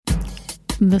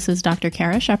This is Dr.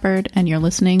 Kara Shepard, and you're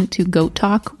listening to Goat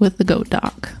Talk with the Goat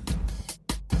Doc.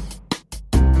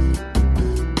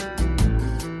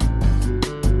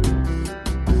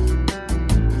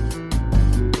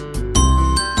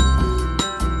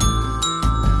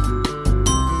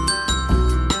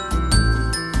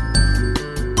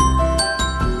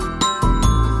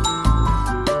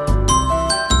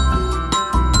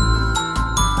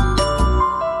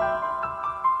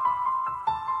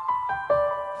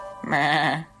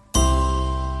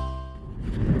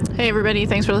 Hey everybody,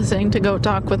 thanks for listening to Goat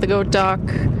Talk with the Goat Doc.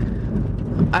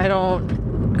 I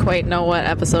don't quite know what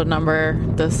episode number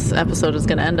this episode is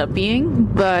going to end up being,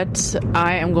 but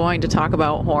I am going to talk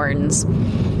about horns.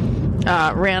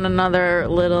 Ran another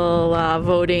little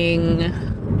voting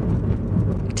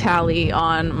tally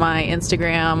on my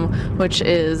Instagram, which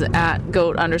is at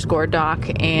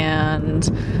goat_doc, and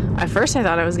at first I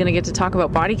thought I was going to get to talk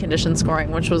about body condition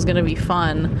scoring, which was going to be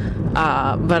fun,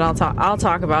 but I'll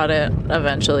talk about it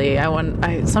eventually.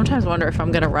 I sometimes wonder if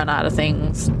I'm going to run out of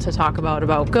things to talk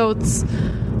about goats.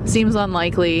 Seems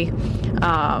unlikely,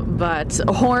 but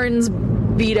horns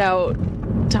beat out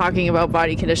talking about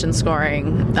body condition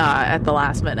scoring at the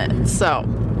last minute. So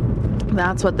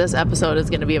that's what this episode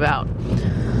is going to be about.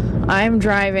 I'm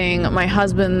driving my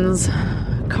husband's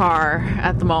car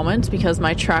at the moment because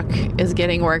my truck is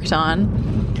getting worked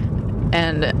on,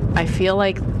 and I feel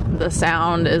like the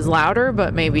sound is louder,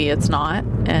 but maybe it's not,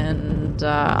 and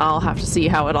I'll have to see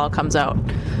how it all comes out.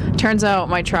 Turns out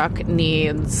my truck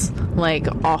needs like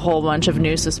a whole bunch of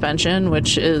new suspension,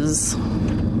 which is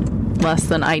less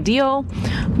than ideal,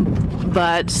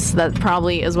 but that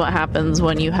probably is what happens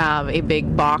when you have a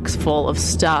big box full of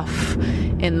stuff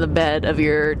in the bed of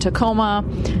your Tacoma.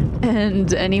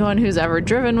 And anyone who's ever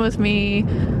driven with me,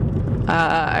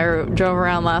 I drove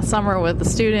around last summer with a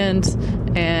student,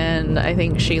 and I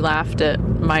think she laughed at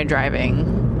my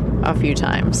driving a few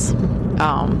times.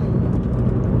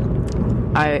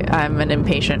 I'm an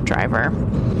impatient driver.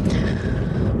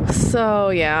 So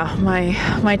yeah,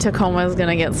 my Tacoma is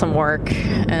gonna get some work,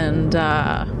 and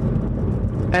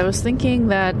I was thinking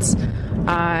that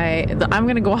I'm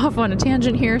going to go off on a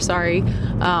tangent here, sorry.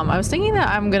 I was thinking that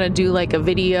I'm going to do like a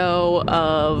video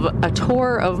of a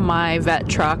tour of my vet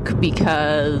truck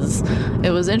because it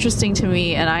was interesting to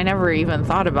me, and I never even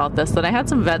thought about this, that I had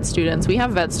some vet students. We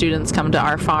have vet students come to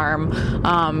our farm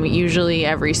usually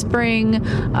every spring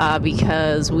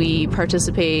because we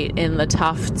participate in the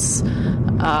Tufts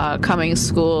Coming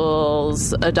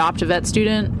Schools Adopt a Vet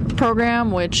Student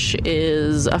program, which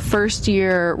is a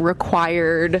first-year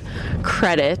required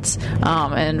credit,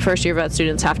 and first-year vet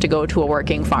students have to go to a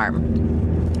working farm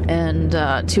and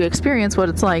to experience what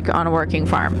it's like on a working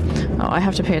farm. I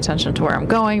have to pay attention to where I'm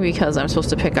going because I'm supposed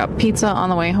to pick up pizza on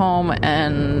the way home,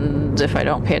 and if I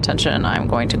don't pay attention, I'm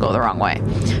going to go the wrong way.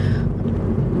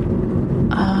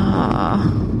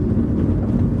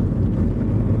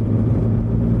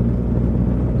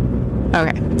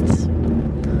 Okay.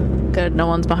 Good, no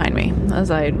one's behind me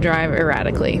as I drive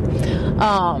erratically.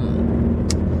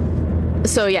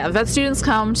 So yeah, vet students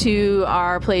come to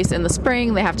our place in the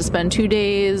spring. They have to spend 2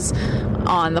 days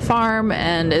on the farm,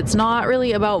 and it's not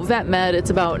really about vet med, it's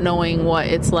about knowing what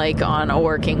it's like on a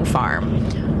working farm.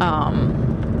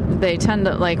 They tend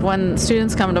to, like, when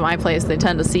students come to my place, they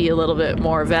tend to see a little bit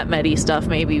more vet med-y stuff,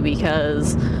 maybe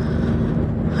because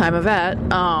I'm a vet,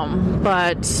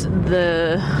 but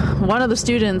one of the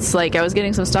students, like, I was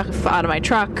getting some stuff out of my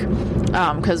truck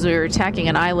because we were tacking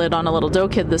an eyelid on a little doe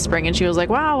kid this spring, and she was like,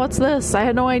 wow, what's this? I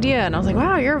had no idea. And I was like,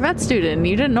 wow, you're a vet student,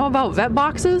 you didn't know about vet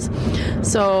boxes?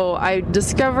 So I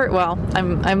discovered, well,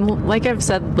 I'm like I've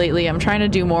said lately, I'm trying to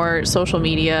do more social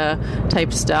media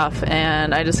type stuff,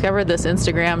 and I discovered this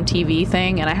Instagram TV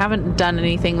thing, and I haven't done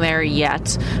anything there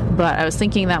yet, but I was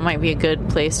thinking that might be a good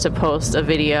place to post a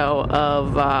video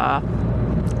of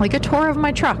like a tour of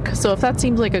my truck. So if that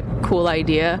seems like a cool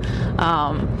idea,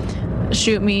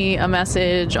 shoot me a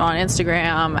message on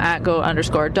Instagram at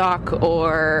goat_doc,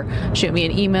 or shoot me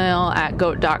an email at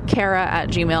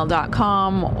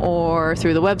goatdockara@gmail.com, or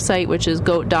through the website, which is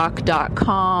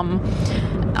goatdoc.com.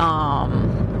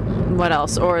 What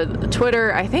else? Or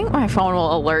Twitter. I think my phone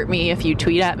will alert me if you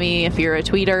tweet at me, if you're a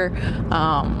tweeter.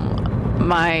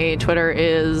 My Twitter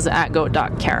is at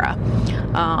goatdockara.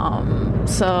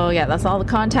 So yeah, that's all the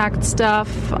contact stuff.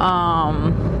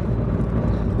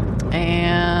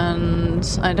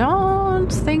 And I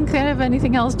don't think I have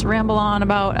anything else to ramble on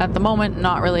about at the moment,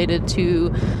 not related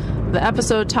to the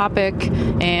episode topic,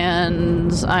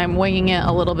 and I'm winging it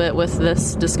a little bit with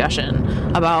this discussion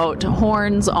about the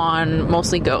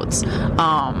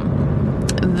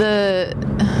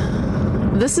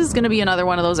this is going to be another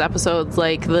one of those episodes,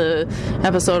 like the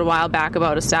episode a while back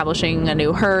about establishing a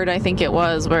new herd, I think it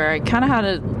was, where I kind of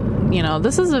had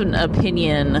this is an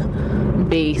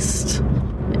opinion-based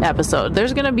episode.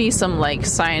 There's going to be some like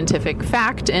scientific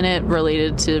fact in it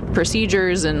related to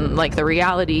procedures and like the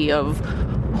reality of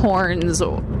horns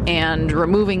and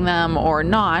removing them or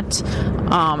not,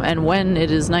 and when it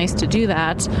is nice to do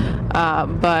that,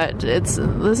 but this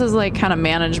is like kind of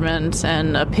management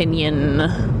and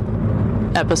opinion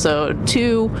episode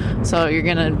 2, so you're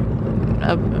gonna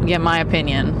get my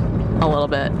opinion a little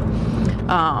bit,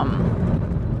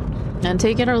 and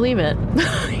take it or leave it.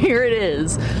 Here it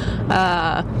is.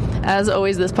 As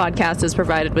always, this podcast is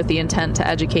provided with the intent to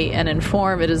educate and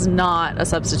inform. It is not a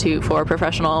substitute for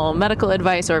professional medical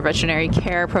advice or veterinary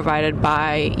care provided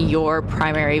by your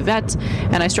primary vet,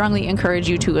 and I strongly encourage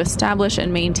you to establish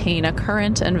and maintain a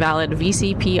current and valid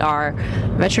VCPR,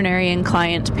 veterinarian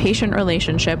client-patient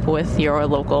relationship with your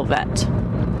local vet.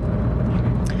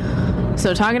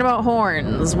 So talking about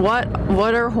horns, what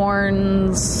are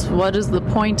horns? What is the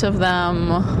point of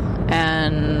them?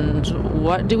 And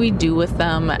what do we do with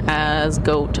them as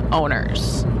goat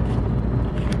owners?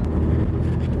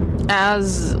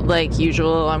 As like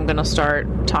usual, I'm going to start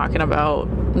talking about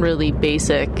really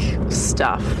basic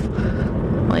stuff.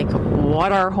 Like,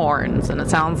 what are horns? And it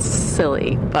sounds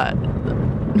silly, but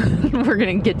we're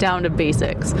going to get down to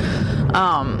basics.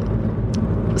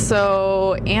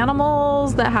 So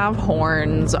animals that have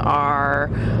horns are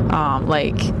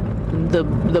like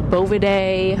the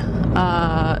Bovidae,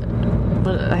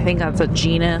 I think that's a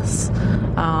genus,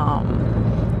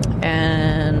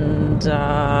 and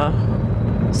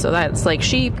so that's like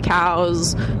sheep,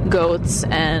 cows, goats,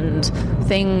 and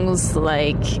things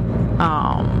like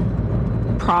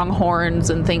pronghorns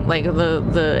and things like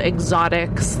the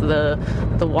exotics, the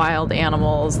wild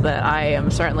animals that I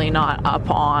am certainly not up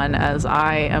on, as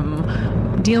I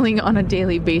am dealing on a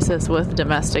daily basis with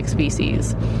domestic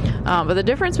species. But the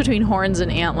difference between horns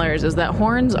and antlers is that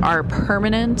horns are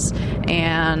permanent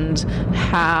and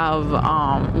have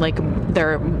like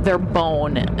their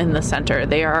bone in the center.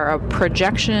 They are a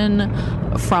projection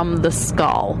from the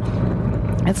skull.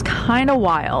 It's kind of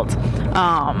wild.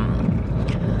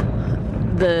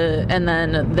 And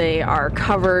then they are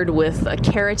covered with a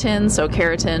keratin. So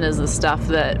keratin is the stuff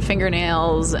that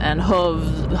fingernails and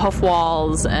hoof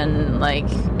walls and like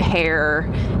hair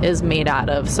is made out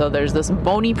of. So there's this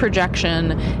bony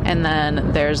projection, and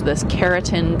then there's this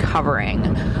keratin covering,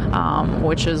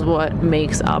 which is what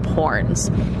makes up horns.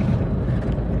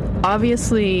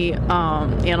 Obviously,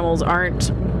 animals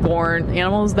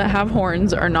that have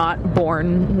horns are not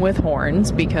born with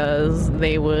horns, because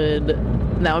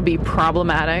that would be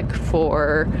problematic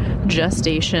for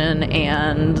gestation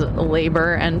and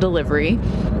labor and delivery.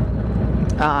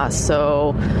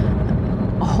 So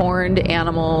horned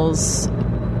animals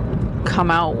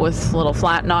come out with little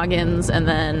flat noggins, and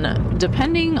then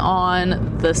depending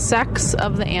on the sex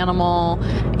of the animal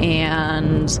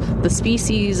and the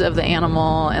species of the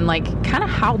animal and like kind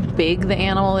of how big the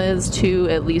animal is too,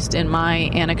 at least in my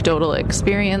anecdotal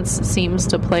experience, seems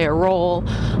to play a role.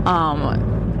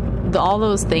 All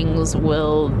those things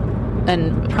will,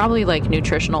 and probably like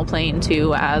nutritional plane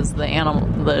too, as the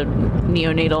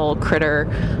neonatal critter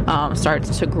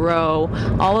starts to grow.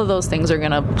 All of those things are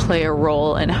going to play a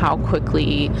role in how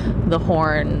quickly the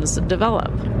horns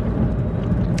develop.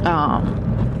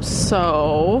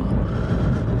 So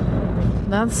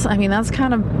that's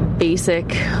kind of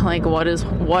basic, like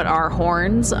what are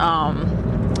horns,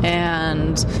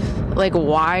 and like,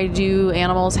 why do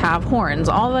animals have horns?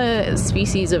 All the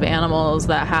species of animals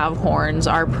that have horns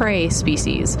are prey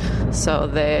species. So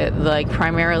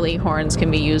primarily horns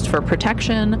can be used for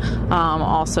protection,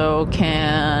 also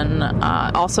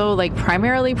like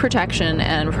primarily protection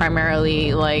and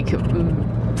primarily like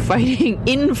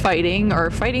fighting or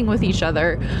fighting with each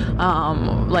other,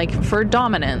 like for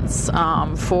dominance,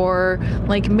 for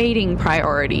like mating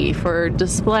priority, for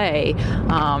display,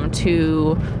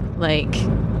 to like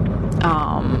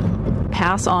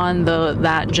pass on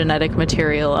that genetic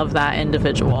material of that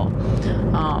individual,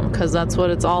 because that's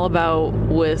what it's all about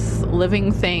with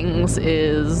living things,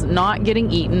 is not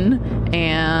getting eaten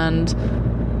and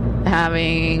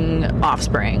having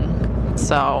offspring.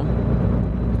 So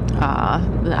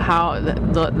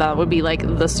that would be like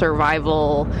the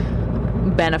survival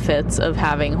benefits of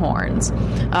having horns.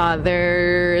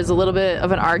 There is a little bit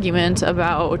of an argument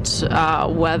about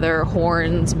whether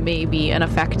horns may be an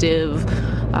effective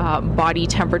body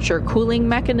temperature cooling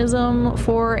mechanism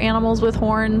for animals with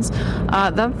horns.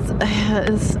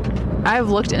 I've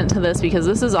looked into this because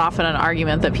this is often an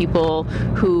argument that people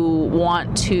who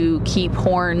want to keep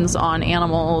horns on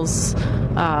animals,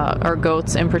 or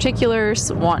goats in particular,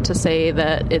 want to say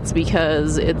that it's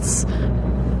because it's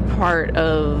part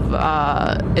of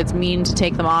it's mean to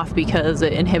take them off because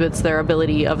it inhibits their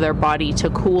ability of their body to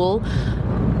cool.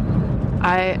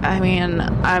 I mean,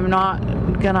 I'm not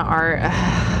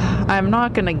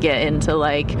gonna get into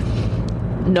like,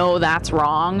 no, that's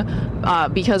wrong,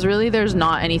 because really there's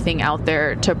not anything out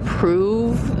there to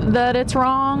prove that it's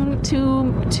wrong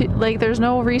to like, there's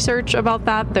no research about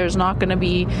that. There's not going to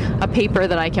be a paper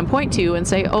that I can point to and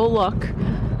say, oh look,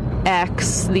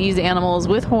 X, these animals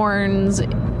with horns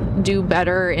do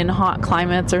better in hot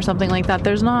climates or something like that.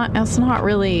 It's not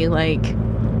really like,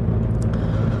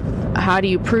 how do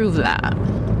you prove that?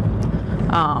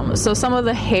 So some of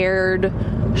the haired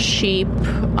sheep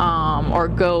or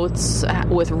goats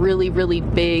with really, really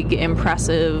big,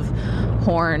 impressive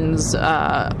horns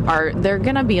they're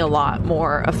going to be a lot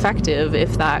more effective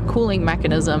if that cooling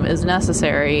mechanism is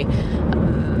necessary.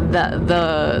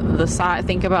 The size,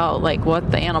 think about like what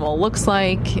the animal looks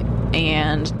like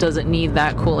and does it need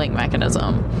that cooling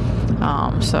mechanism.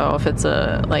 So if it's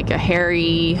a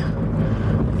hairy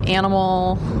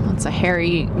animal, it's a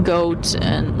hairy goat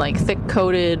and like thick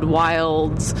coated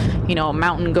wilds,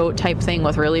 mountain goat type thing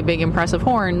with really big impressive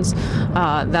horns,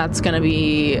 that's going to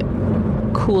be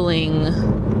cooling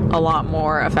a lot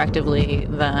more effectively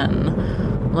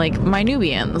than like my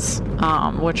Nubians,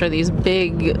 which are these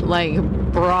big, like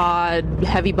broad,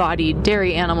 heavy bodied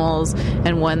dairy animals,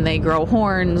 and when they grow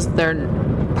horns, they're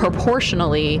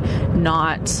proportionally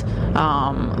not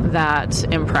that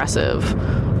impressive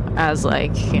as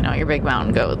like, your big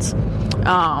mountain goats.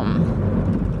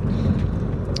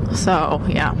 So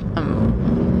yeah,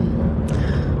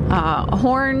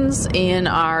 horns in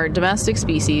our domestic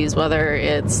species, whether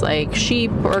it's like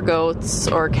sheep or goats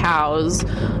or cows,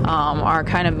 are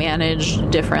kind of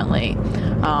managed differently.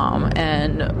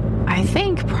 And I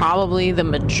think probably the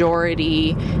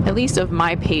majority, at least of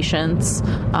my patients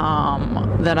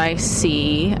that I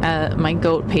see, my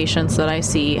goat patients that I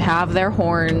see, have their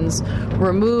horns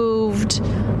removed,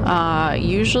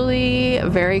 usually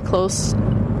very close.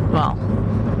 Well,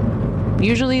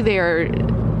 usually they are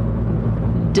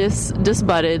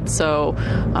disbudded, so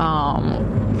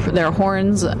their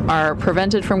horns are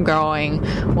prevented from growing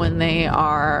when they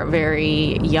are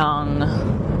very young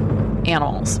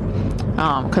animals.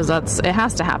 Because it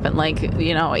has to happen. Like,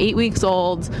 8 weeks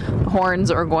old, horns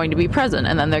are going to be present,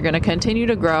 and then they're going to continue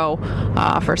to grow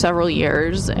for several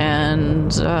years,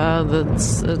 and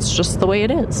it's just the way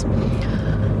it is.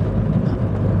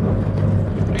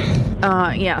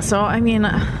 So I mean,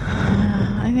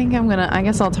 I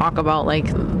guess I'll talk about like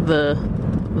the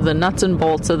nuts and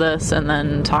bolts of this, and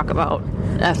then talk about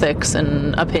ethics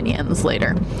and opinions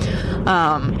later.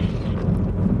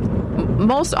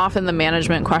 Most often the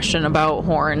management question about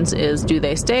horns is, do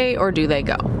they stay or do they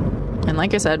go? And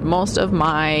like I said, most of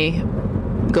my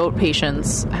goat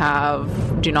patients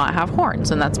do not have horns,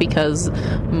 and that's because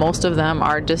most of them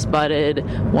are disbudded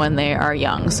when they are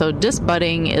young. So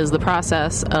disbudding is the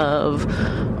process of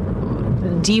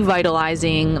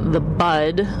devitalizing the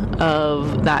bud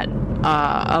of that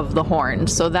of the horn.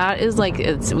 So that is like,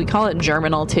 we call it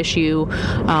germinal tissue,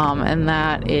 and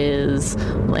that is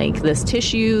like this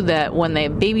tissue that when the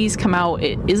babies come out,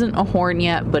 it isn't a horn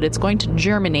yet, but it's going to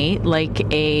germinate like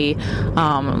a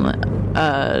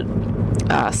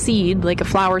seed, like a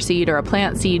flower seed or a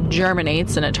plant seed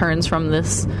germinates, and it turns from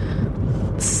this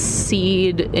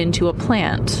seed into a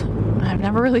plant. I've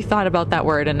never really thought about that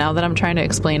word, and now that I'm trying to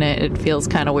explain it, it feels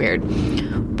kind of weird.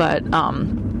 But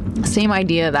same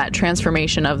idea, that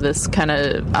transformation of this kind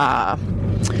of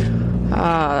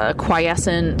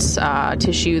quiescent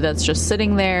tissue that's just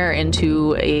sitting there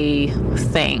into a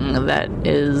thing that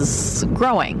is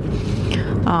growing.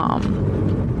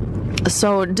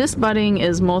 So disbudding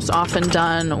is most often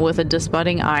done with a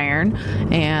disbudding iron,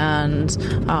 and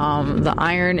the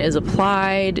iron is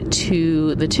applied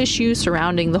to the tissue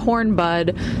surrounding the horn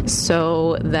bud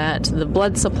so that the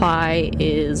blood supply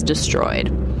is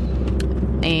destroyed.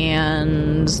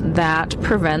 And that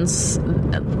prevents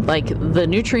like the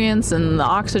nutrients and the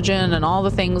oxygen and all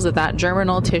the things that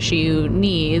germinal tissue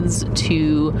needs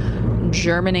to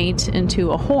germinate into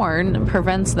a horn,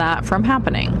 prevents that from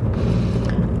happening.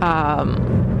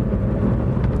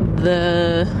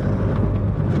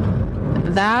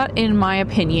 That, in my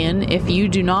opinion, if you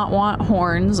do not want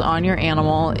horns on your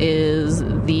animal, is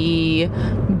the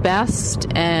best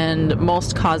and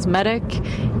most cosmetic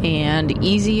and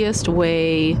easiest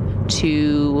way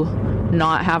to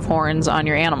not have horns on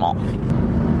your animal.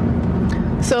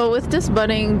 So with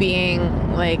disbudding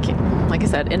being, like I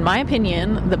said, in my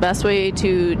opinion, the best way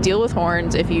to deal with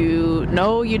horns, if you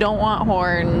know you don't want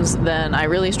horns, then I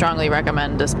really strongly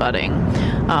recommend disbudding.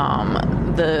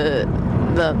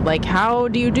 How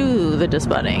do you do the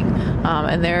disbudding?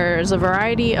 And there's a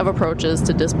variety of approaches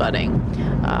to disbudding.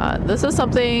 This is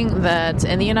something that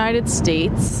in the United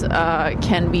States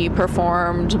can be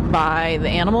performed by the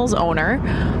animal's owner.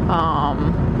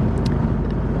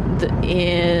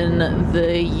 In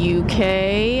the UK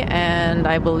and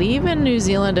I believe in New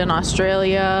Zealand and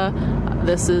Australia,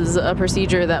 this is a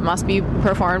procedure that must be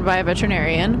performed by a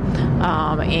veterinarian,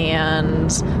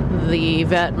 and the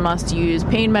vet must use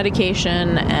pain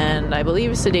medication and I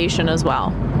believe sedation as well.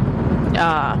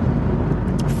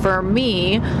 For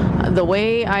me, the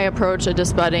way I approach a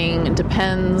disbudding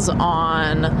depends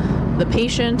on the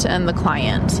patient and the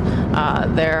client.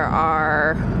 There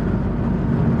are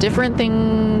different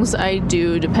things I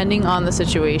do depending on the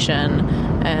situation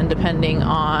and depending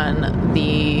on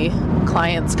the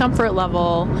client's comfort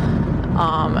level,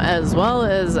 as well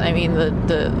as, I mean,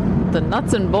 the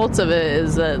nuts and bolts of it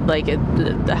is that,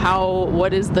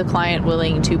 what is the client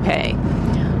willing to pay?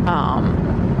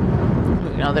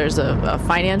 There's a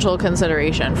financial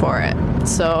consideration for it.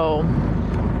 So,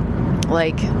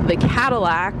 the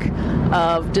Cadillac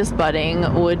of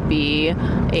disbudding would be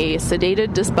a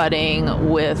sedated disbudding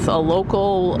with a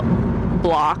local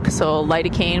block, so a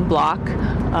lidocaine block.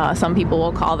 Some people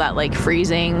will call that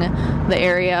freezing the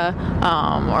area,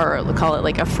 or call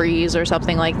it a freeze or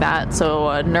something like that. So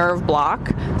a nerve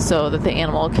block so that the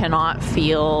animal cannot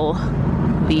feel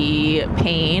the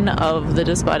pain of the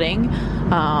disbudding,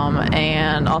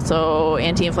 and also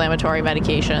anti-inflammatory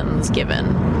medications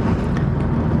given.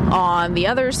 On the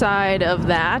other side of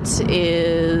that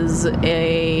is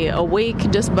a awake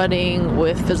disbudding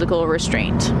with physical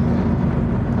restraint.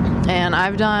 And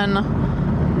I've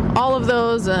done all of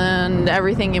those and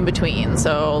everything in between.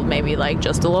 So maybe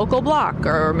just a local block,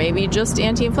 or maybe just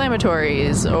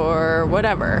anti-inflammatories, or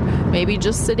whatever. Maybe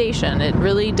just sedation. It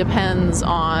really depends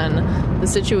on the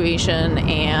situation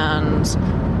and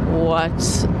what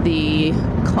the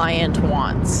client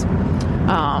wants.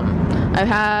 I've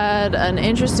had an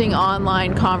interesting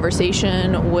online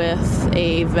conversation with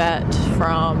a vet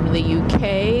from the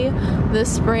UK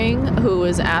this spring who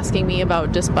was asking me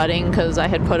about disbudding because I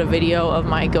had put a video of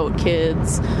my goat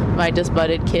kids, my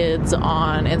disbudded kids,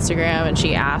 on Instagram, and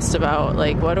she asked about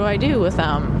what do I do with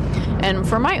them? And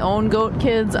for my own goat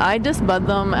kids, I disbud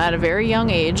them at a very young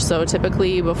age, so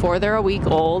typically before they're a week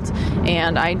old,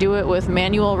 and I do it with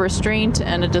manual restraint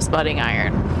and a disbudding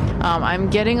iron. I'm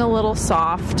getting a little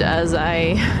soft as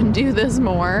I do this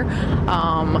more,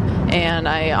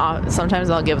 and sometimes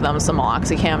I'll give them some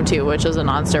meloxicam too, which is a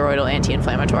non-steroidal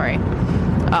anti-inflammatory.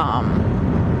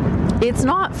 It's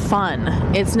not fun.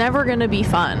 It's never going to be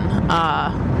fun.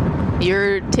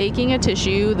 You're taking a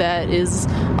tissue that is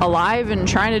alive and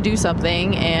trying to do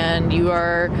something, and you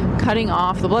are cutting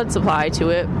off the blood supply to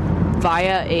it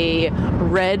via a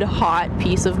red-hot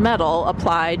piece of metal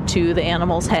applied to the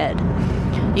animal's head.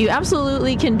 You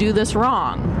absolutely can do this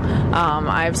wrong.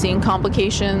 I've seen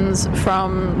complications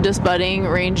from disbudding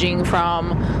ranging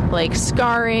from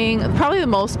scarring. Probably the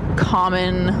most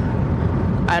common,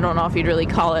 I don't know if you'd really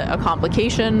call it a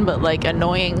complication, but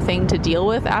annoying thing to deal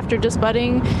with after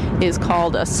disbudding is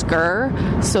called a scur.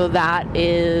 So that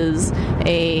is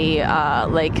a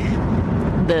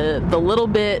the little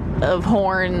bit of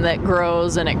horn that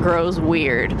grows, and it grows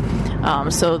weird.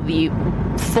 So the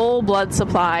full blood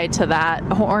supply to that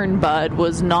horn bud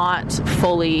was not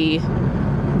fully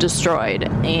destroyed,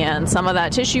 and some of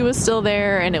that tissue was still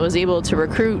there, and it was able to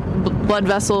recruit blood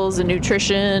vessels and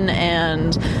nutrition,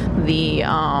 and the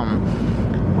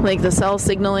the cell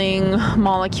signaling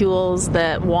molecules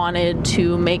that wanted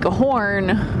to make a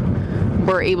horn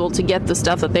were able to get the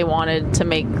stuff that they wanted to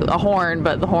make a horn,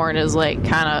 but the horn is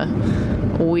kind of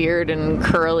weird and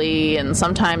curly, and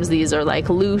sometimes these are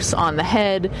loose on the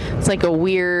head. It's a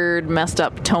weird messed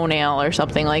up toenail or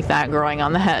something like that growing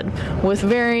on the head, with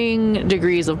varying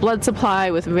degrees of blood supply,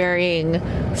 with varying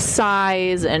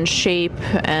size and shape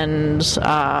and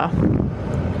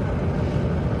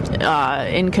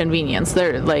inconvenience.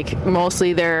 They're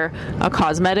mostly they're a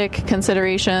cosmetic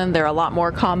consideration. They're a lot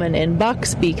more common in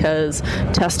bucks because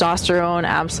testosterone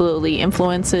absolutely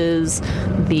influences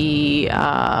the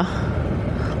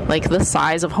the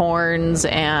size of horns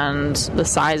and the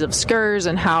size of scurs,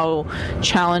 and how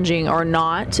challenging or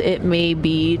not it may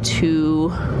be to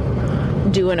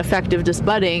do an effective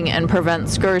disbudding and prevent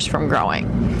scurs from growing.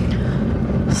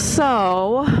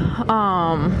 So,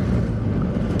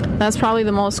 that's probably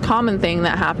the most common thing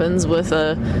that happens with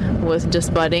a with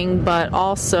disbudding, but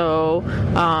also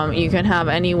you can have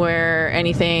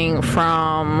anything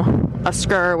from a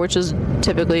scur, which is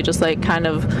typically just like kind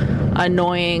of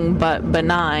annoying but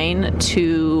benign,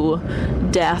 to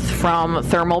death from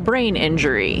thermal brain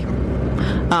injury.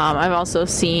 I've also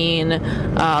seen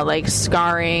like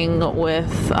scarring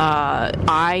with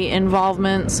eye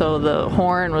involvement, so the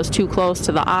horn was too close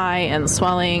to the eye and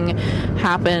swelling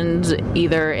happened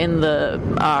either in the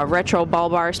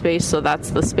retrobulbar space, so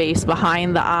that's the space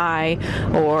behind the eye,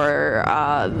 or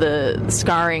the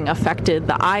scarring affected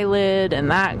the eyelid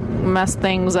and that messed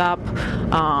things up.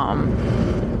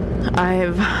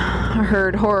 I've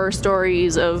heard horror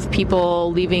stories of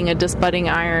people leaving a disbudding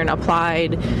iron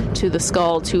applied to the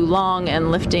skull too long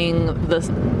and lifting the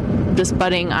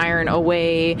disbudding iron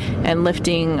away and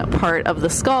lifting part of the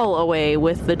skull away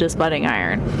with the disbudding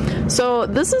iron. So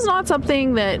this is not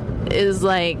something that is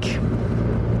like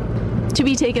to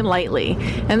be taken lightly,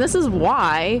 and this is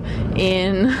why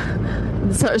in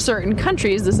certain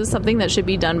countries this is something that should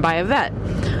be done by a vet.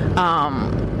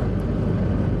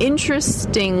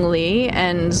 Interestingly,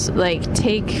 and like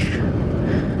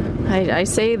I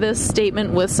say this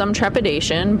statement with some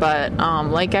trepidation, but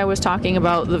like I was talking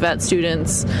about the vet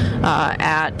students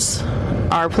at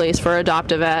our place for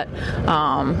Adopt a Vet,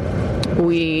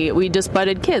 we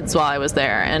disbudded kids while I was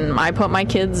there, and I put my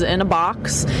kids in a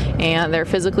box and they're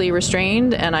physically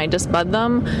restrained, and I disbud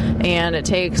them, and it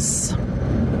takes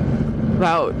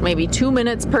about maybe 2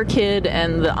 minutes per kid,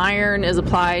 and the iron is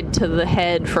applied to the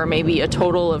head for maybe a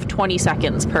total of 20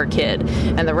 seconds per kid,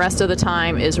 and the rest of the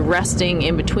time is resting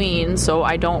in between so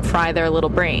I don't fry their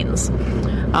little brains.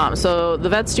 So the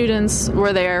vet students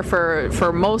were there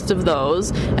for most of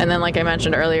those, and then like I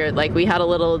mentioned earlier, like we had a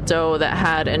little doe that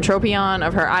had entropion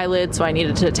of her eyelid, so I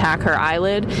needed to attack her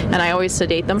eyelid, and I always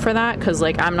sedate them for that, because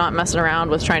like I'm not messing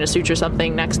around with trying to suture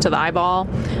something next to the eyeball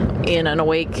in an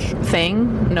awake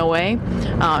thing, no way.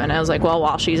 And I was like, well,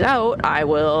 while she's out, I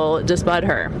will disbud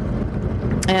her.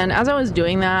 And as I was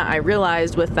doing that, I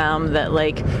realized with them that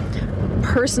like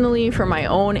personally for my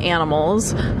own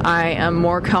animals, I am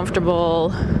more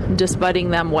comfortable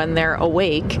disbudding them when they're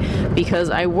awake, because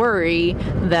I worry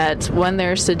that when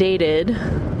they're sedated,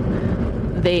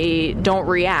 they don't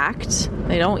react,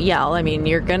 they don't yell. I mean,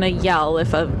 you're gonna yell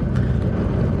if a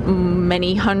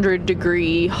many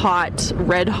 100-degree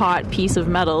red hot piece of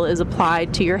metal is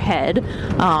applied to your head,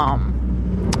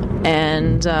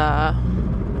 and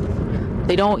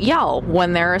they don't yell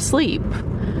when they're asleep.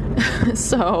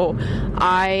 So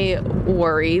I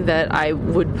worry that I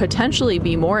would potentially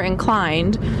be more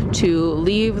inclined to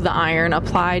leave the iron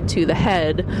applied to the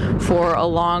head for a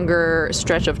longer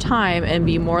stretch of time and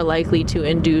be more likely to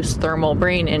induce thermal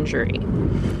brain injury.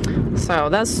 So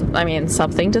that's, I mean,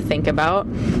 something to think about.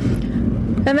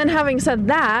 And then having said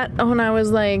that, when I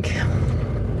was like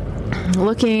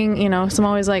looking, you know, so I'm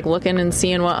always like looking and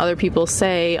seeing what other people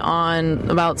say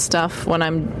about stuff when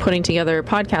I'm putting together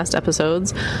podcast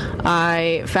episodes,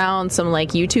 I found some like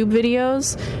YouTube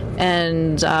videos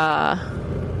and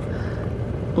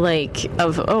like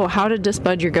of how to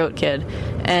disbud your goat kid,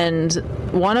 and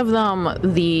one of them,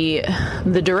 the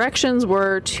directions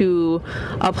were to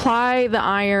apply the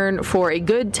iron for a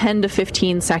good 10 to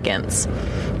 15 seconds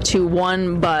to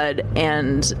one bud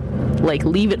and like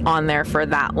leave it on there for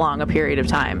that long a period of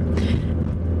time.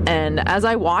 And as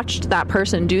I watched that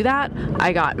person do that,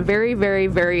 I got very, very,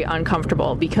 very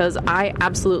uncomfortable, because I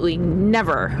absolutely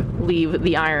never leave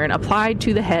the iron applied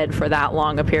to the head for that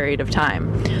long a period of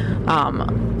time.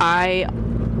 I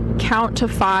count to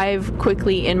 5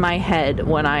 quickly in my head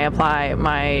when I apply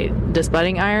my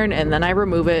disbudding iron, and then I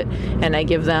remove it and I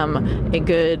give them a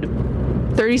good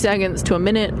 30 seconds to a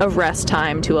minute of rest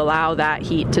time to allow that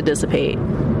heat to dissipate.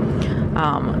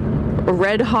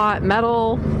 Red hot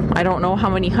metal, I don't know how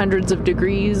many hundreds of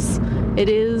degrees it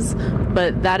is,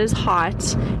 but that is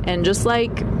hot. And just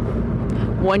like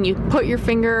when you put your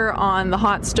finger on the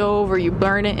hot stove or you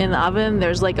burn it in the oven,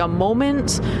 there's like a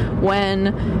moment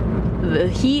when the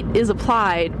heat is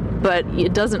applied, but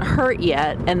it doesn't hurt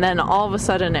yet, and then all of a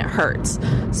sudden it hurts.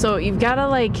 So you've got to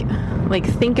like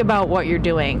think about what you're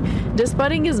doing.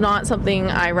 Disbudding is not something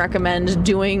I recommend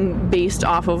doing based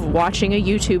off of watching a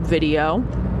YouTube video.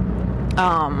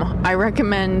 I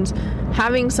recommend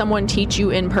having someone teach you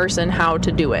in person how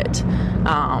to do it,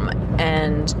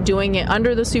 and doing it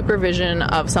under the supervision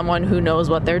of someone who knows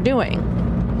what they're doing.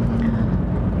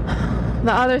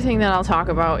 The other thing that I'll talk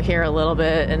about here a little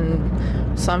bit,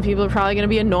 and some people are probably going to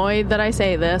be annoyed that I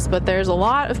say this, but there's a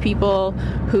lot of people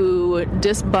who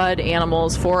disbud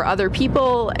animals for other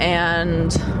people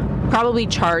and probably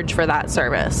charge for that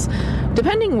service,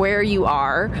 depending where you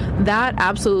are, that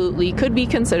absolutely could be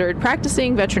considered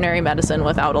practicing veterinary medicine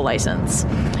without a license.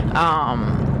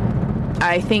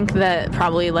 I think that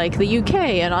probably like the UK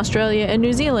and Australia and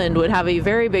New Zealand would have a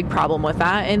very big problem with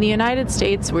that. In the United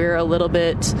States, we're a little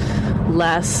bit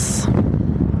less,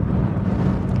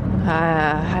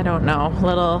 I don't know,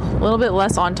 little bit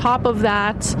less on top of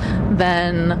that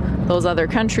than those other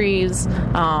countries.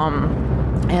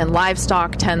 And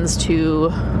livestock tends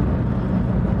to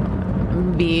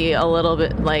be a little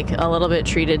bit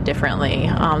treated differently.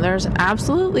 There's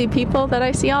absolutely people that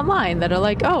I see online that are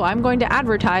like, oh, I'm going to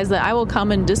advertise that I will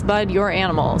come and disbud your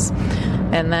animals,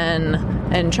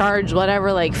 and charge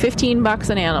whatever, like $15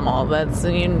 an animal. That's,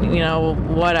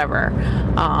 whatever.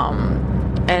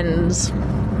 And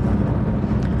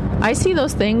I see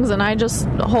those things and I just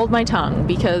hold my tongue,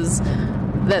 because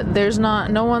that there's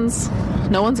no one's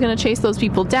gonna chase those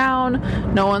people down.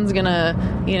 No one's gonna,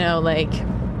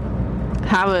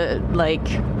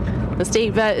 the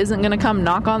state vet isn't going to come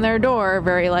knock on their door,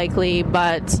 very likely.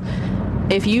 But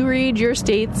if you read your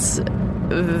state's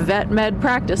Vet Med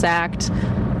Practice Act,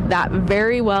 that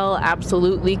very well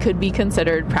absolutely could be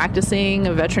considered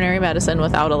practicing veterinary medicine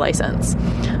without a license.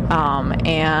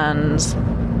 And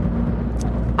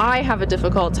I have a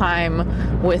difficult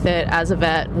time with it as a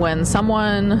vet when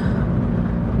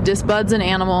someone disbuds an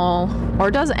animal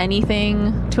or does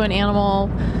anything to an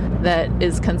animal that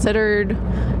is considered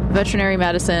veterinary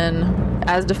medicine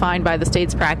as defined by the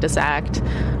state's Practice Act,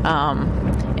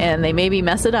 and they maybe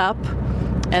mess it up,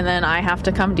 and then I have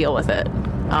to come deal with it.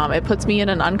 It puts me in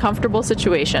an uncomfortable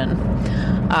situation,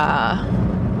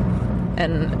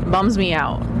 and bums me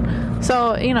out.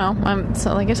 So,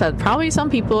 so like I said, probably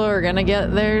some people are going to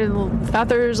get their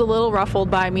feathers a little ruffled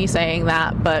by me saying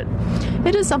that, but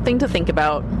it is something to think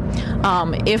about.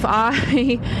 If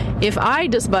I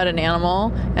disbud an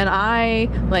animal, and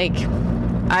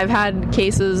I've had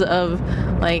cases of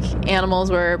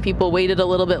animals where people waited a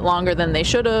little bit longer than they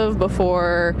should have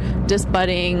before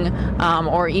disbudding,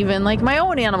 or even my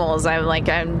own animals.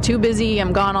 I'm too busy,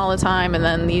 I'm gone all the time, and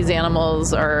then these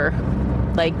animals are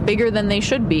bigger than they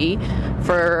should be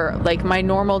for my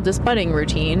normal disbudding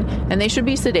routine, and they should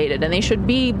be sedated, and they should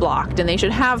be blocked, and they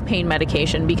should have pain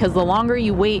medication, because the longer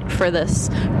you wait for this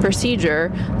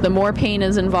procedure, the more pain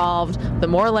is involved, the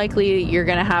more likely you're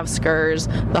going to have scurs,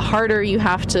 the harder you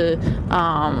have to,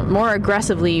 more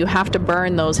aggressively you have to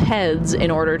burn those heads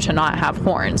in order to not have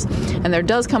horns. And there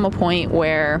does come a point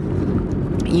where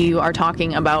you are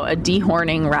talking about a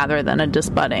dehorning rather than a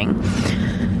disbudding.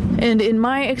 And in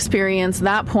my experience,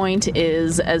 that point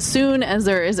is as soon as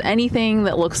there is anything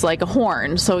that looks like a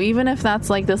horn. So even if that's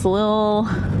this little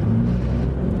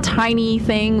tiny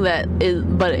thing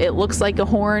but it looks like a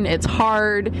horn, it's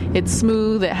hard, it's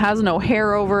smooth, it has no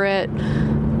hair over it,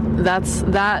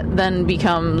 that then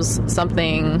becomes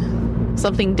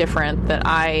something different that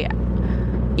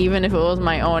even if it was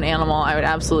my own animal, I would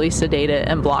absolutely sedate it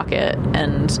and block it,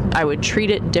 and I would treat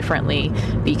it differently,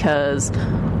 because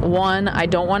one, I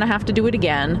don't want to have to do it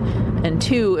again, and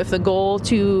two, if the goal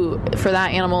for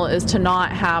that animal is to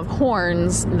not have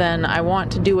horns, then I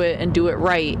want to do it and do it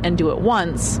right and do it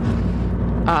once,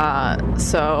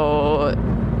 so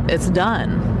it's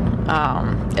done.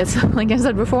 It's like I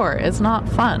said before, it's not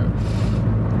fun.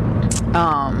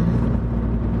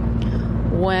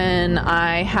 When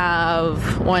I'm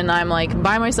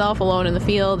by myself alone in the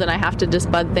field and I have to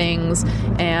disbud things,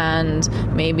 and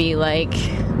maybe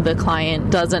the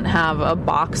client doesn't have a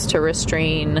box to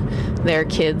restrain their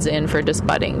kids in for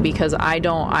disbudding, because I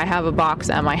have a box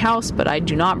at my house, but I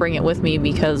do not bring it with me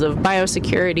because of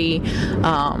biosecurity,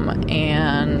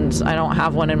 and I don't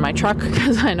have one in my truck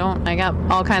because I got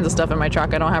all kinds of stuff in my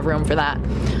truck. I don't have room for that.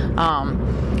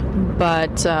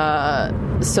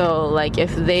 So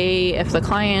if the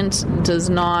client does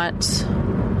not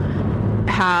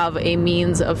have a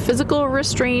means of physical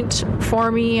restraint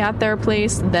for me at their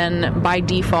place, then by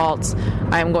default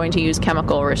I'm going to use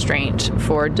chemical restraint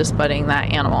for disbudding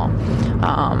that animal.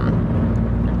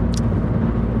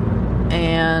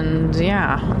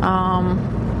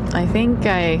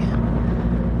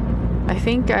 I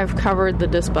think I've covered the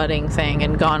disbudding thing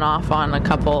and gone off on a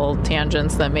couple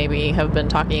tangents that maybe have been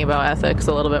talking about ethics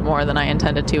a little bit more than I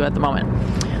intended to at the moment.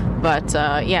 But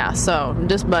so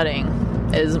disbudding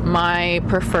is my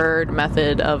preferred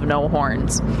method of no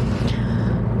horns.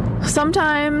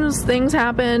 Sometimes things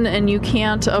happen and you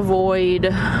can't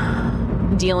avoid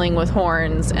dealing with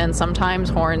horns, and sometimes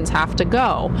horns have to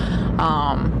go.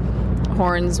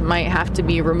 Horns might have to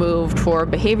be removed for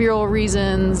behavioral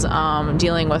reasons,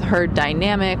 dealing with herd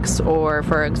dynamics, or,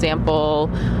 for example,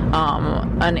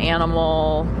 an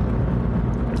animal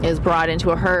is brought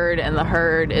into a herd, and the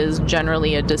herd is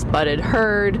generally a disbudded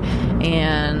herd,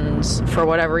 and for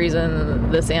whatever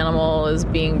reason this animal is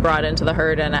being brought into the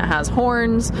herd and it has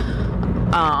horns.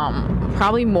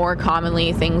 Probably more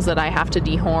commonly, things that I have to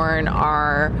dehorn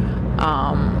are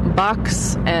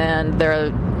bucks, and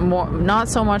they're not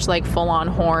so much like full-on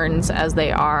horns as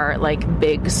they are like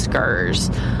big skers,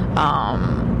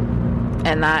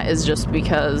 and that is just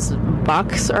because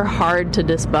bucks are hard to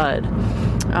disbud.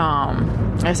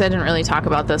 I guess I didn't really talk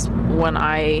about this when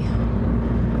I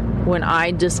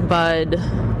disbud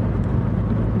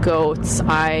goats.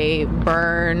 I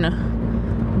burn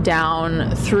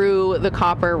down through the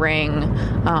copper ring,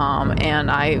 and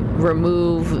I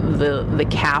remove the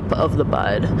cap of the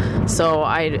bud. So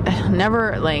I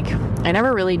never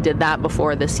really did that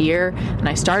before this year, and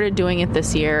I started doing it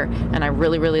this year, and I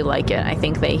really, really like it. I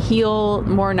think they heal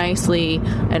more nicely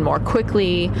and more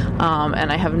quickly,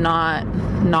 and I have not,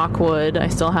 knock wood, I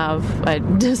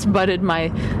disbudded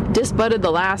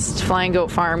the last Flying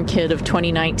Goat Farm kid of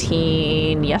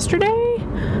 2019 yesterday.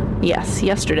 Yes,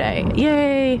 yesterday.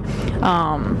 Yay!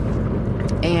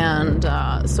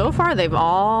 So far they've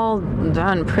all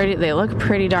done they look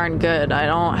pretty darn good. I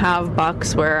don't have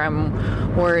bucks where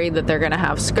I'm worried that they're going to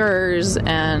have skers,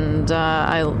 and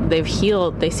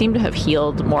they seem to have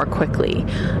healed more quickly,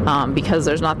 because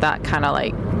there's not that kind of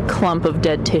like clump of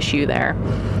dead tissue there.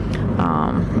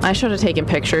 I should have taken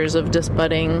pictures of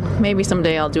disbudding. Maybe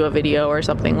someday I'll do a video or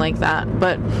something like that.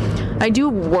 But I do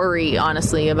worry,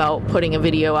 honestly, about putting a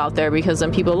video out there, because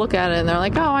then people look at it and they're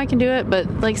like, oh, I can do it.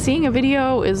 But like, seeing a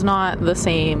video is not the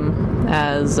same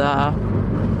as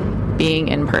being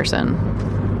in person.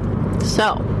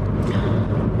 So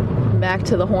back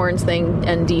to the horns thing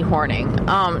and dehorning.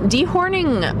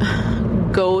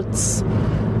 Dehorning goats.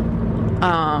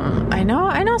 I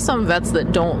know some vets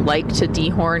that don't like to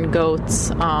dehorn goats,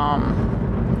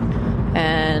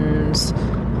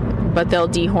 but they'll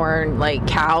dehorn like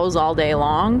cows all day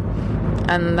long,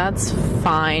 and that's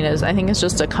fine. I think it's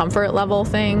just a comfort level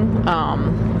thing.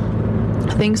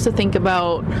 Things to think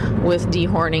about with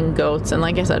dehorning goats, and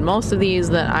like I said, most of these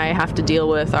that I have to deal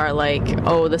with are like,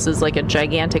 oh, this is like a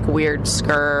gigantic weird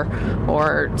skir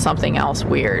or something else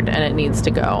weird, and it needs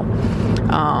to go.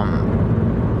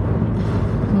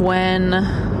 When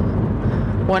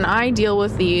I deal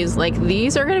with these, like,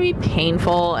 these are going to be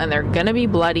painful and they're going to be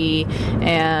bloody,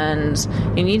 and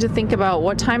you need to think about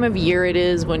what time of year it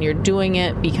is when you're doing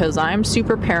it, because I'm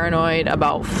super paranoid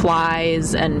about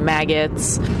flies and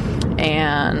maggots,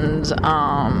 and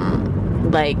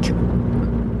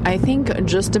I think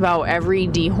just about every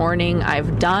dehorning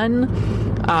I've done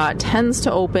tends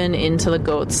to open into the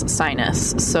goat's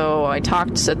sinus. So I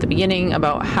talked at the beginning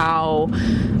about how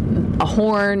a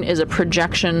horn is a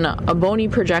bony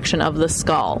projection of the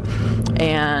skull.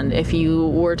 And if you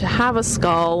were to have a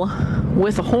skull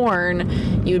with a horn,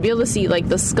 you would be able to see, like,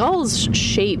 the skull's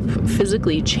shape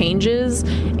physically changes,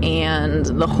 and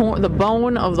the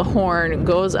bone of the horn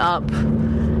goes up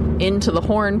into the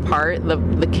horn part, the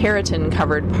keratin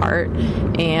covered part,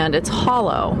 and it's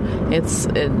hollow.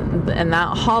 And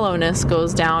that hollowness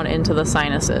goes down into the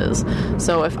sinuses.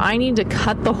 So if I need to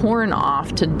cut the horn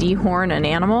off to dehorn an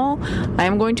animal, I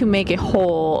am going to make a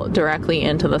hole directly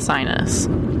into the sinus,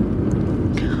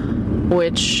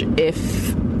 which,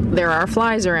 if there are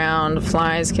flies around,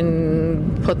 flies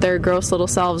can put their gross little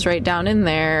selves right down in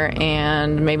there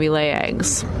and maybe lay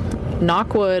eggs.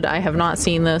 Knock wood, I have not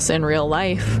seen this in real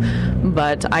life,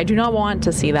 but I do not want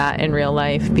to see that in real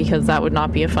life, because that would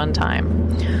not be a fun time.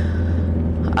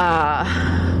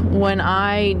 When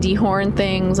I dehorn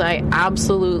things, I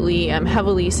absolutely am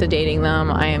heavily sedating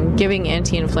them. I am giving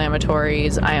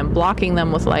anti-inflammatories. I am blocking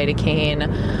them with lidocaine.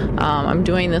 I'm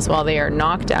doing this while they are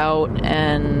knocked out,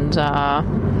 and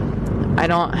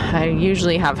I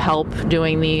usually have help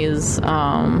doing these.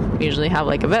 Usually have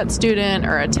like a vet student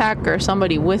or a tech or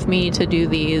somebody with me to do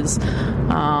these,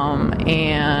 or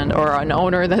an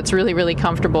owner that's really, really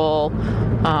comfortable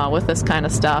with this kind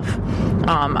of stuff.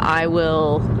 I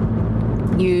will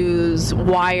use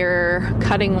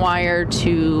cutting wire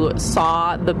to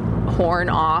saw the horn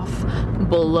off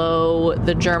below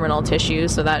the germinal tissue.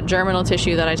 So that germinal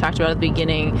tissue that I talked about at the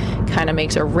beginning kind of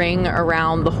makes a ring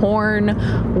around the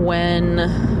horn when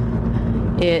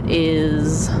it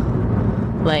is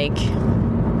like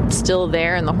still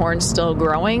there and the horn's still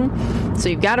growing. So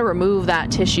you've got to remove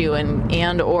that tissue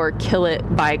and or kill it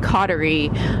by cautery,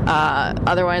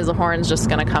 otherwise the horn's just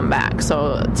going to come back.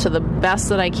 So to the best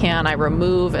that I can, I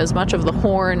remove as much of the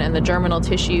horn and the germinal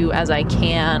tissue as I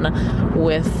can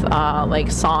with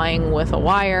sawing with a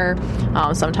wire.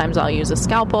 Sometimes I'll use a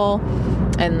scalpel,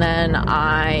 and then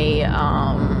I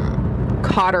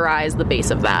cauterize the base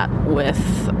of that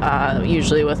with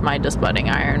usually with my disbudding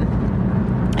iron.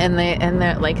 And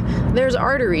there's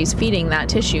arteries feeding that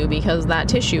tissue because that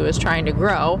tissue is trying to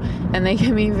grow, and they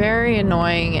can be very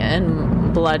annoying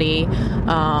and bloody.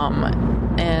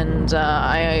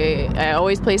 I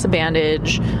always place a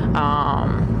bandage.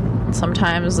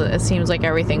 Sometimes it seems like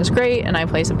everything's great and I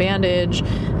place a bandage,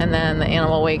 and then the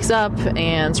animal wakes up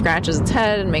and scratches its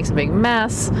head and makes a big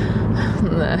mess.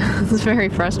 It's very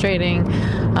frustrating.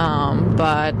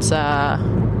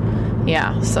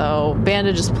 Yeah, so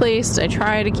bandage is placed. I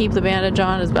try to keep the bandage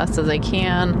on as best as I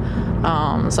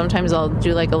can. Sometimes I'll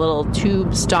do like a little tube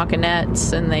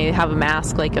stockinette, and they have a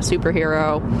mask like a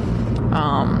superhero.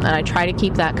 And I try to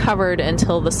keep that covered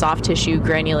until the soft tissue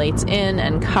granulates in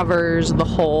and covers the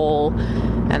hole,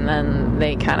 and then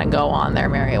they kind of go on their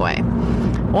merry way.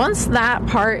 Once that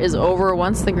part is over,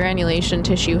 once the granulation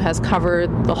tissue has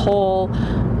covered the hole,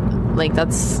 like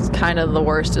that's kind of the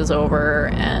worst is over,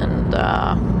 and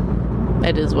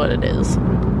it is what it is.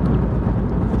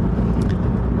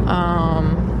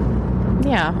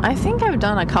 Yeah, I think I've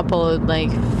done a couple of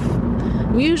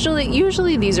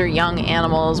usually these are young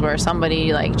animals where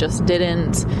somebody just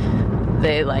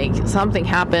something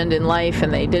happened in life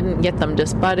and they didn't get them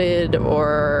disbudded,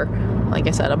 or like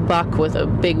I said, a buck with a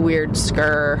big weird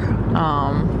scur.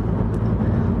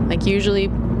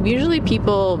 Usually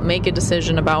people make a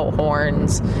decision about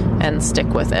horns and stick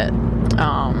with it.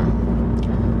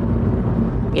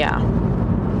 Yeah.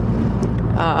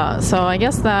 So I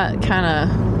guess that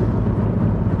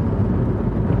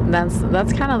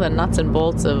that's kind of the nuts and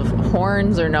bolts of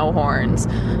horns or no horns.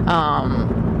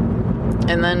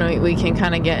 And then we can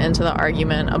kind of get into the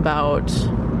argument about,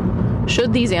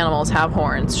 should these animals have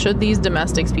horns? Should these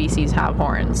domestic species have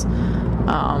horns?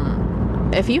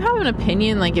 If you have an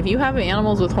opinion, if you have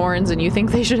animals with horns and you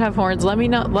think they should have horns, let me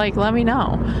know. Let me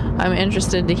know. I'm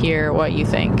interested to hear what you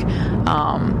think.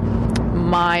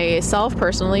 Myself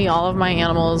personally, all of my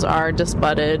animals are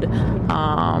disbudded.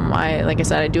 Like I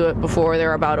said, I do it before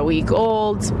they're about a week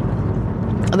old.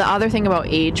 The other thing about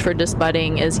age for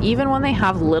disbudding is even when they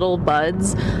have little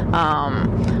buds,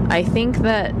 I think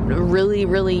that really,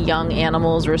 really young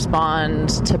animals respond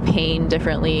to pain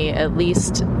differently. At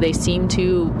least they seem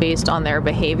to, based on their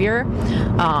behavior.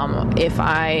 If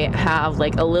I have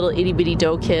a little itty bitty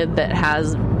doe kid that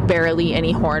has barely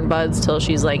any horn buds till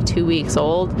she's 2 weeks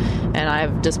old, and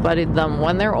I've disbudded them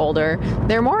when they're older,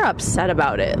 they're more upset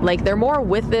about it. They're more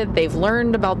with it. They've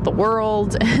learned about the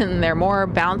world, and they're more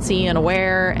bouncy and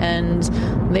aware, and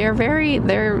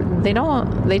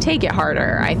they take it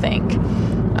harder, I think.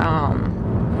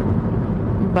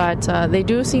 But they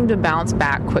do seem to bounce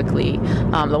back quickly.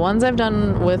 The ones I've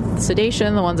done with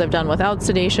sedation, the ones I've done without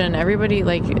sedation, everybody,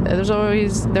 they're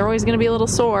always going to be a little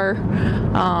sore.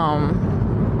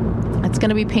 It's going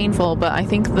to be painful, but I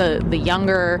think the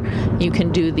younger you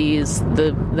can do these,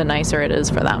 the nicer it is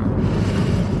for them.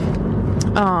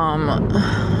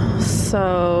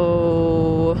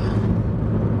 So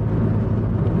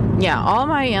yeah, all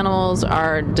my animals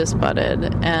are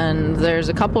disbudded, and there's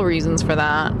a couple reasons for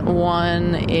that.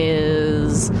 One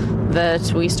is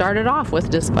that we started off with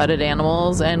disbudded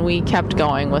animals and we kept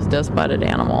going with disbudded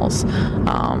animals.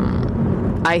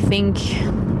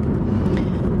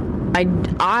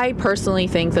 I personally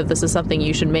think that this is something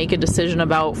you should make a decision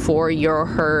about for your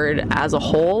herd as a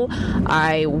whole.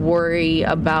 I worry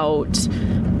about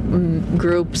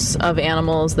groups of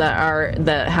animals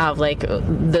that have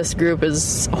this group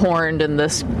is horned and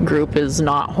this group is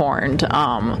not horned.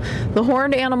 The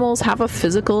horned animals have a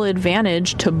physical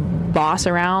advantage to boss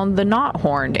around the not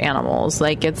horned animals.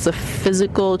 It's a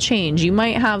physical change. You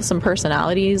might have some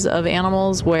personalities of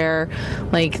animals where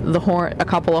a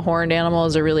couple of horned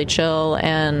animals are really chill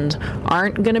and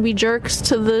aren't going to be jerks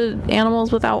to the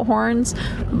animals without horns,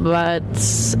 but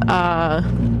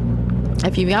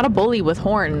if you've got a bully with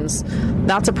horns,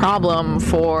 that's a problem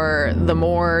for the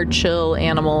more chill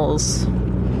animals,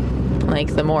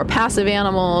 the more passive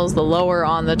animals, the lower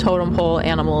on the totem pole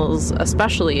animals,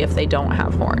 especially if they don't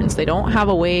have horns. They don't have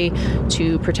a way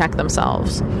to protect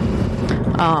themselves.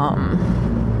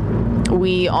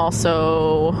 We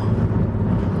also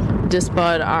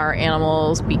disbud our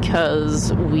animals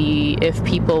because if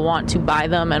people want to buy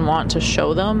them and want to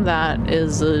show them, that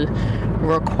is a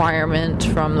requirement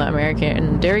from the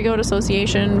American Dairy Goat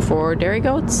Association for dairy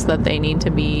goats that they need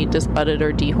to be disbudded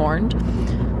or dehorned.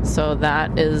 So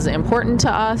that is important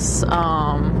to us.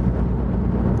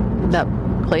 That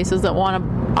places that want to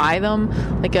buy them,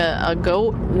 a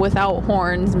goat without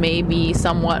horns may be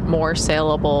somewhat more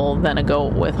saleable than a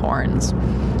goat with horns.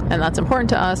 And that's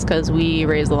important to us because we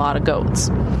raise a lot of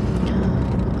goats.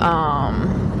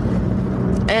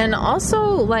 And also,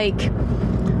 like,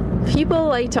 people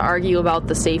like to argue about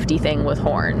the safety thing with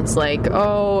horns. Like,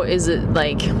 oh, is it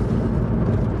like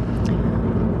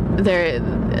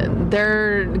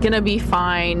they're gonna be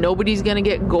fine, nobody's gonna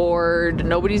get gored,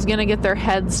 nobody's gonna get their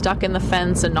head stuck in the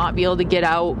fence and not be able to get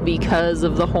out because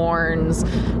of the horns,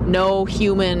 no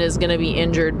human is gonna be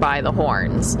injured by the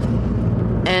horns.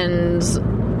 And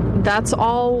that's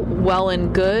all well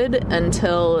and good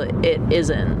until it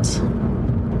isn't.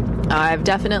 I've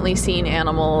definitely seen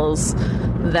animals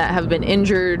that have been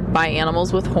injured by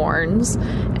animals with horns,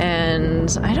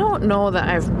 and I don't know that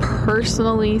I've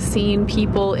personally seen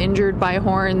people injured by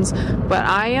horns, but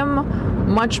I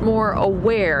am much more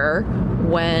aware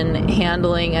when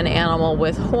handling an animal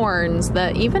with horns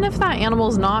that even if that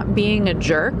animal's not being a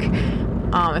jerk,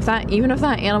 even if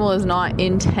that animal is not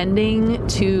intending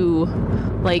to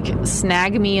like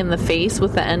snag me in the face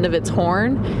with the end of its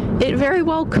horn, it very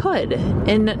well could,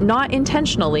 and not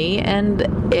intentionally, and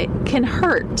it can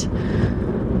hurt.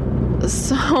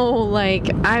 So like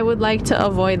I would like to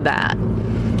avoid that.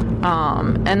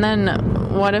 And then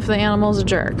what if the animal's a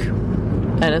jerk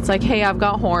and it's like, hey, I've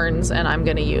got horns and I'm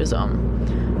gonna use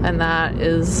them, and that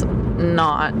is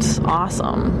not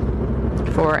awesome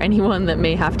for anyone that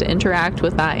may have to interact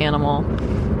with that animal.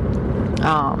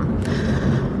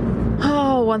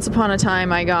 Once upon a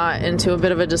time I got into a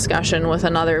bit of a discussion with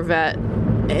another vet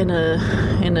in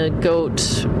a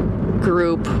goat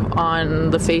group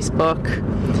on the Facebook,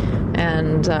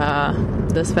 and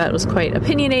this vet was quite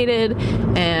opinionated,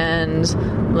 and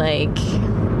like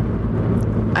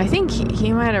I think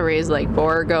he might have raised like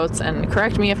boar goats, and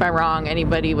correct me if I'm wrong,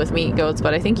 anybody with meat goats,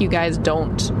 but I think you guys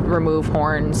don't remove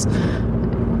horns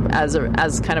as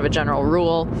kind of a general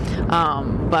rule.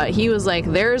 But he was like,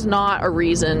 there's not a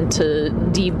reason to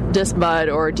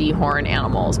disbud or dehorn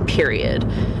animals, period.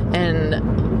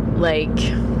 And like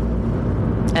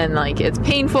it's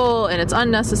painful and it's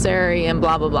unnecessary and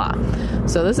blah blah blah.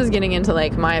 So this is getting into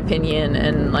like my opinion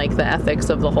and like the ethics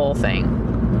of the whole thing.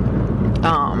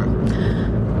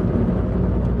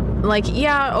 Like,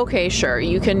 yeah, okay, sure.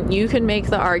 You can make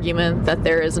the argument that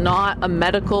there is not a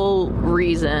medical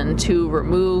reason to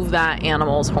remove that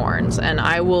animal's horns, and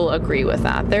I will agree with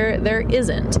that. There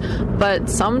isn't.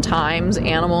 But sometimes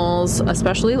animals,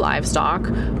 especially livestock,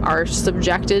 are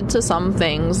subjected to some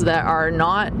things that are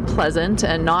not pleasant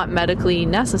and not medically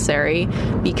necessary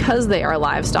because they are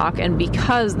livestock and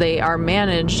because they are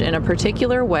managed in a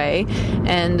particular way,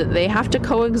 and they have to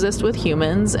coexist with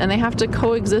humans, and they have to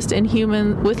coexist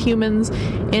with humans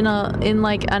in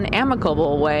like an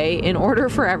amicable way in order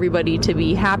for everybody to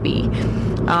be happy.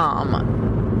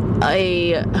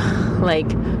 Like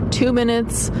 2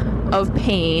 minutes of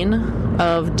pain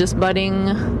of disbudding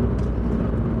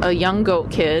a young goat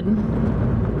kid,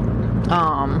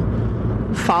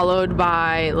 followed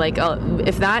by like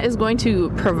if that is going to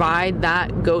provide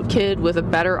that goat kid with a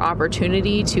better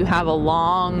opportunity to have a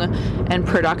long and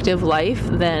productive life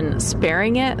than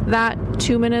sparing it that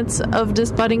 2 minutes of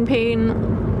disbudding pain.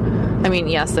 I mean,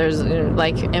 yes, there's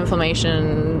like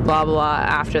inflammation, blah blah blah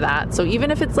after that. So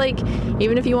even if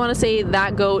you want to say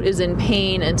that goat is in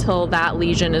pain until that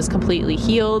lesion is completely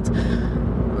healed,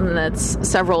 that's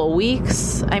several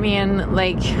weeks. I mean,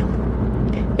 like,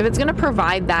 if it's going to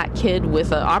provide that kid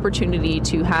with an opportunity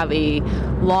to have a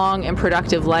long and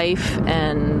productive life,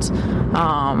 and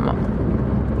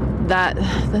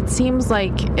that seems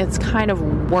like it's kind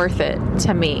of worth it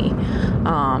to me.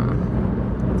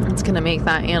 It's going to make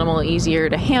that animal easier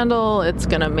to handle. It's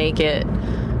going to make it,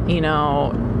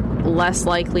 less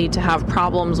likely to have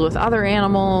problems with other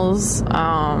animals.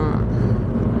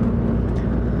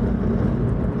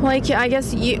 Like, I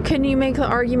guess, can you make the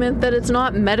argument that it's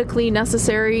not medically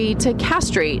necessary to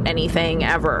castrate anything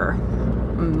ever?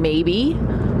 Maybe.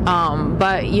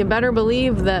 But you better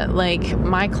believe that, like,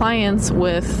 my clients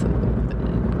with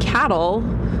cattle,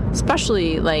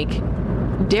 especially, like,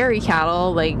 dairy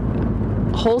cattle, like,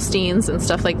 Holsteins and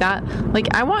stuff like that,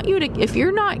 like, I want you to, if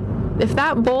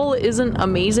that bull isn't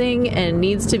amazing and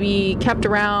needs to be kept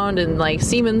around, and like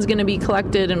semen's gonna be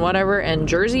collected and whatever, and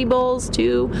Jersey bulls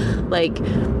too, like,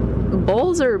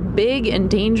 bulls are big and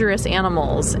dangerous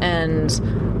animals, and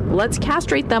let's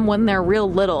castrate them when they're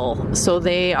real little so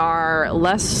they are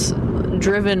less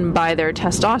driven by their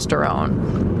testosterone,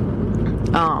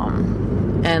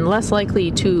 and less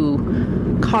likely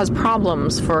to cause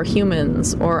problems for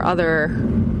humans or other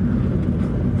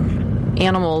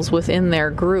animals within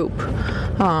their group.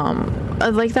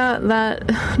 Like that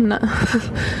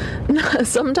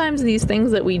sometimes these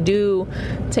things that we do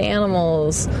to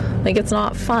animals, like, it's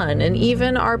not fun. And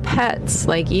even our pets,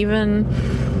 like, even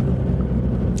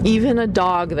even a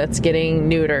dog that's getting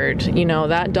neutered, you know,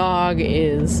 that dog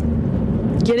is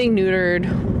getting neutered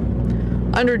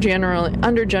under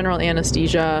general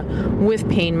anesthesia with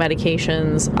pain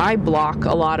medications. I block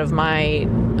a lot of my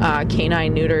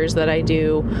canine neuters that I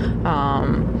do.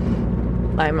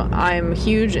 I'm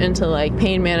huge into like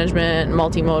pain management,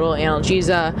 multimodal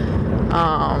analgesia,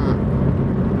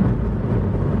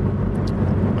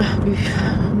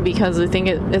 because I think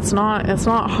it's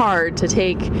not hard to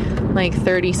take like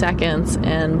 30 seconds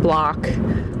and block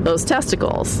those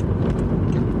testicles.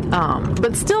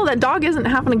 But still, that dog isn't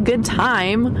having a good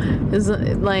time.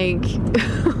 Isn't like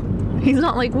he's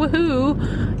not like,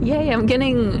 woohoo, yay, I'm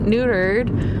getting neutered.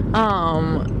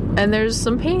 And there's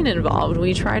some pain involved.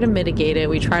 We try to mitigate it.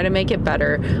 We try to make it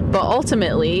better. But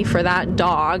ultimately, for that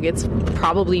dog, it's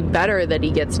probably better that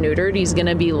he gets neutered. He's going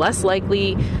to be less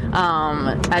likely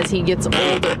as he gets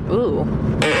older. Ooh,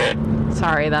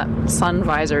 sorry, that sun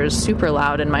visor is super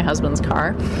loud in my husband's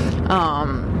car.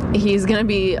 He's going to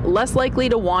be less likely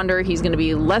to wander. He's going to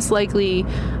be less likely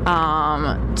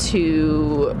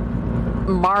to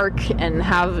mark and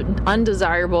have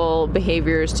undesirable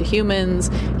behaviors to humans.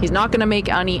 He's not going to make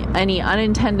any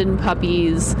unintended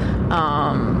puppies.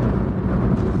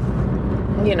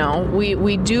 You know,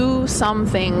 we do some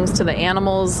things to the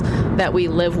animals that we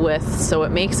live with, so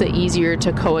it makes it easier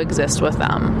to coexist with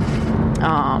them.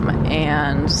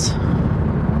 And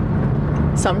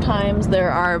sometimes there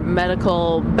are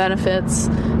medical benefits,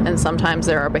 and sometimes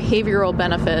there are behavioral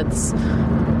benefits.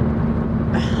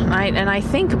 I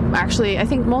think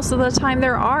most of the time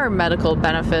there are medical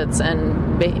benefits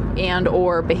and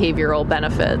or behavioral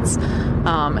benefits,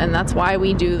 and that's why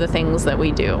we do the things that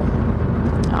we do.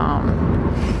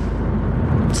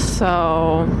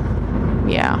 So,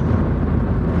 yeah.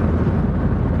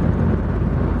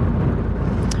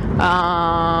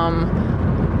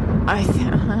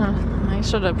 I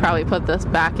should have probably put this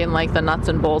back in like the nuts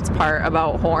and bolts part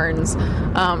about horns.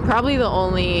 Probably the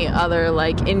only other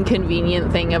like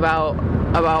inconvenient thing about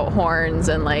horns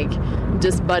and like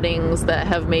disbuddings that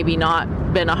have maybe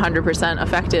not been 100%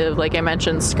 effective, like I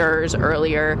mentioned skurs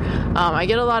earlier. I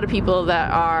get a lot of people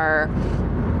that are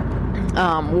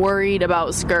worried about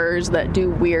skurs that do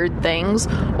weird things,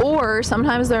 or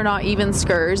sometimes they're not even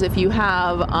skurs. If you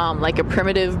have like a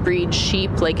primitive breed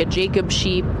sheep, like a Jacob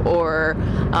sheep, or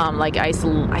like I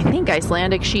think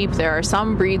Icelandic sheep. There are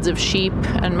some breeds of sheep,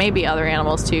 and maybe other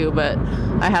animals too, but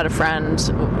I had a friend,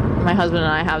 my husband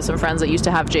and I have some friends that used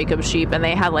to have Jacob sheep, and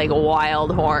they had like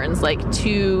wild horns, like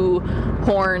 2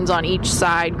 horns on each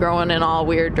side growing in all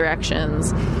weird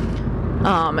directions.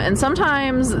 And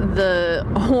sometimes the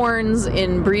horns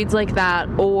in breeds like that,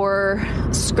 or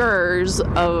skurs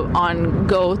on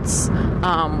goats,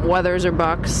 wethers or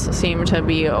bucks, seem to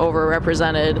be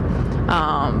overrepresented.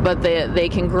 But they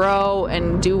can grow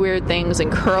and do weird things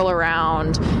and curl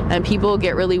around, and people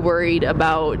get really worried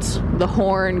about the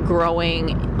horn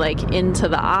growing like into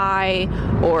the eye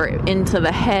or into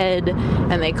the head,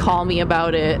 and they call me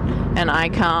about it, and I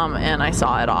come and I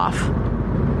saw it off.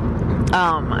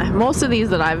 Most of these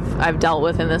that I've dealt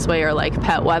with in this way are like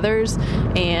pet wethers,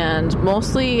 and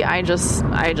mostly I just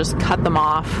cut them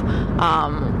off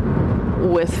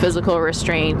with physical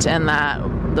restraint and that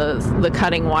the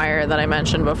cutting wire that I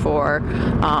mentioned before,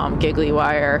 giggly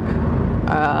wire,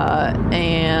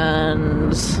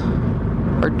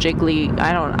 or jiggly.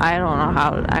 I don't know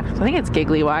how. I think it's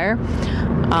giggly wire.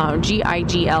 Gigli.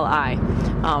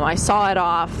 I saw it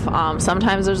off.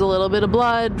 Sometimes there's a little bit of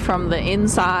blood from the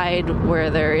inside where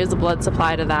there is a blood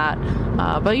supply to that.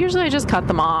 But usually I just cut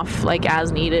them off like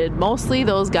as needed. Mostly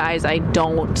those guys I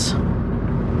don't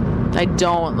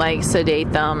like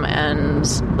sedate them and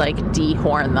like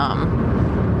dehorn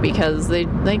them, because they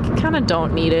kind of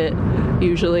don't need it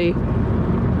usually.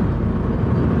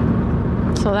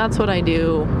 So that's what I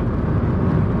do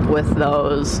with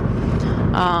those.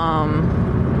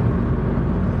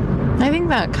 I think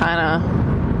that kind of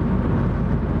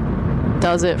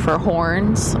does it for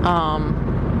horns.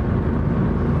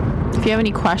 If you have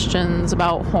any questions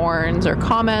about horns or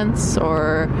comments,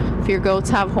 or if your goats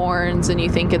have horns and you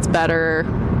think it's better,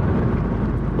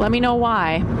 let me know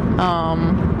why.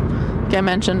 I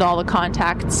mentioned all the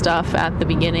contact stuff at the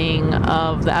beginning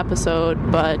of the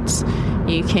episode, but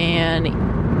you can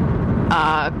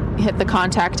hit the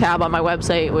contact tab on my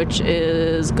website, which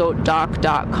is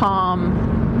goatdoc.com,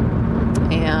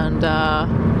 and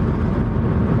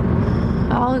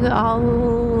I'll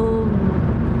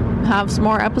have some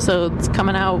more episodes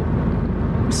coming out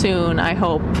soon, I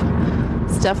hope.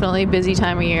 It's definitely a busy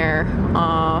time of year.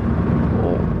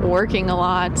 Working a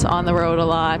lot, on the road a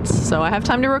lot, so I have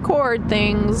time to record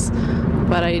things,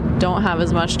 but I don't have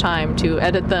as much time to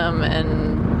edit them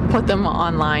and put them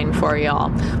online for y'all.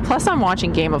 Plus, I'm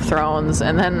watching Game of Thrones,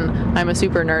 and then I'm a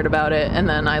super nerd about it, and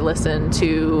then I listen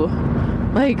to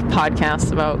like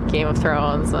podcasts about Game of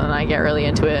Thrones, and I get really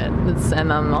into it. And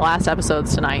then the last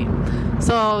episode's tonight,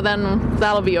 so then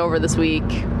that'll be over this week.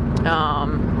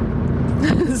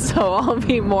 So I'll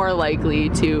be more likely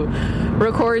to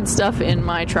record stuff in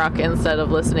my truck instead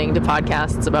of listening to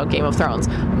podcasts about Game of Thrones.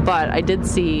 But I did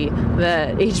see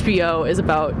that HBO is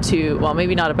about to, well,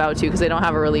 maybe not about to because they don't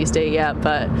have a release date yet,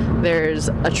 but there's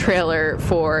a trailer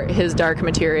for His Dark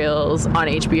Materials on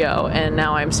HBO, and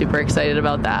now I'm super excited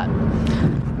about that.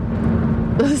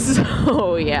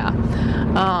 So yeah,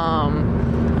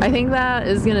 I think that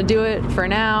is going to do it for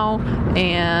now,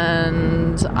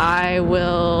 and I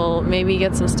will maybe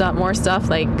get some more stuff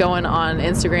like going on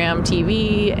Instagram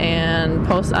TV and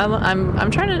post.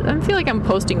 I feel like I'm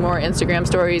posting more Instagram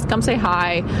stories. Come say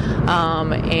hi,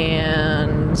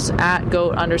 and at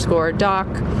goat_doc.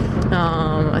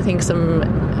 I think some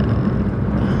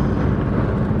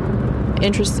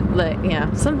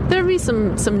there'll be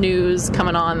some news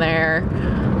coming on there.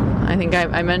 I think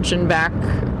I mentioned back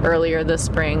earlier this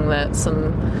spring that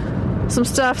some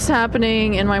stuff's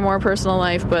happening in my more personal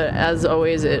life, but as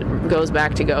always, it goes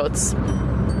back to goats.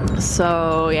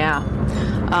 So yeah,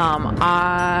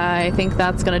 I think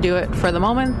that's gonna do it for the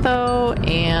moment, though,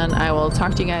 and I will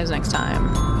talk to you guys next time.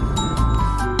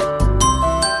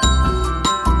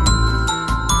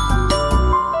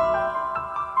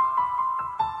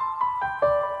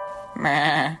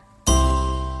 Meh.